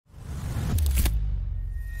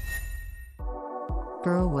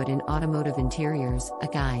Burlwood in Automotive Interiors, a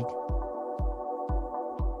guide.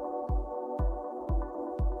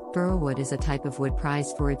 Burlwood is a type of wood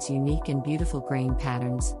prized for its unique and beautiful grain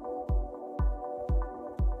patterns.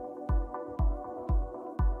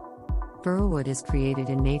 Burlwood is created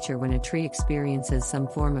in nature when a tree experiences some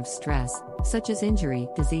form of stress, such as injury,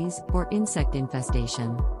 disease, or insect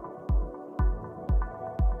infestation.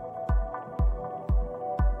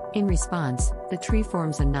 In response, the tree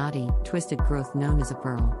forms a knotty, twisted growth known as a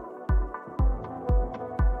burl.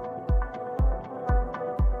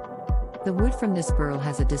 The wood from this burl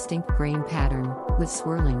has a distinct grain pattern, with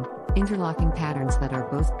swirling, interlocking patterns that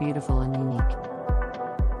are both beautiful and unique.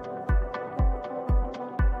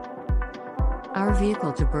 Our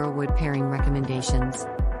vehicle to Burlwood pairing recommendations.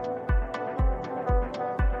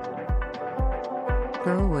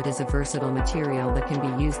 Burlwood is a versatile material that can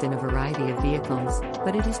be used in a variety of vehicles,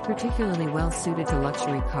 but it is particularly well suited to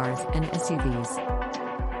luxury cars and SUVs.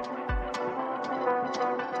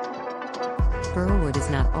 Burlwood is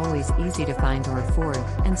not always easy to find or afford,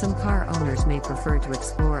 and some car owners may prefer to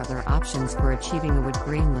explore other options for achieving a wood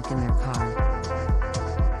grain look in their car.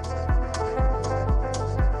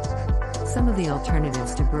 Some of the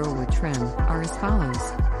alternatives to Burlwood trim are as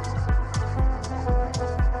follows.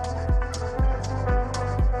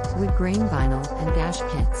 Wood grain vinyl and Rdash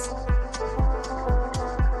kits.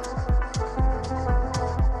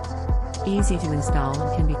 Easy to install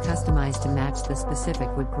and can be customized to match the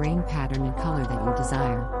specific wood grain pattern and color that you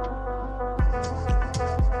desire.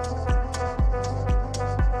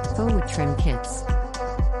 Faux wood trim kits.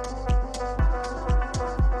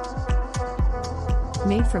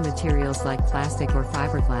 Made from materials like plastic or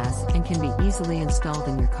fiberglass and can be easily installed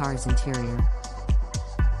in your car's interior.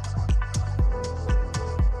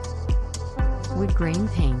 Wood grain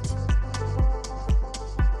paint.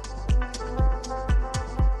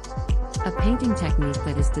 A painting technique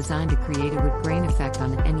that is designed to create a wood grain effect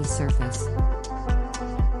on any surface.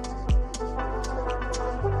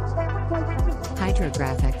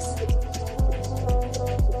 Hydrographics.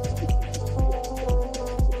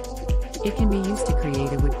 It can be used to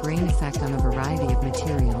create a wood grain effect on a variety of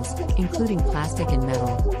materials, including plastic and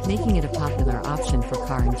metal, making it a popular option for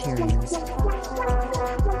car interiors.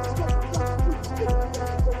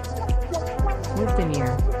 Wood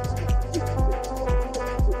veneer.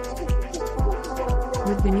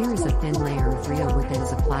 Wood veneer is a thin layer of real wood that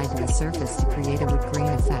is applied to the surface to create a wood grain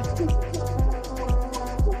effect.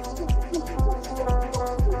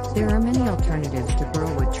 There are many alternatives to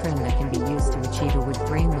Burlwood trim that can be used to achieve a wood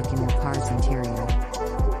grain look in your car's interior.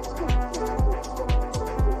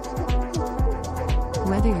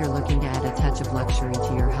 Whether you're looking to add a touch of luxury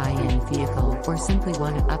to your high-end vehicle or simply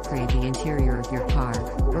want to upgrade the interior of your car,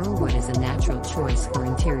 Burlwood is a natural choice for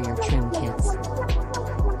interior trim kits.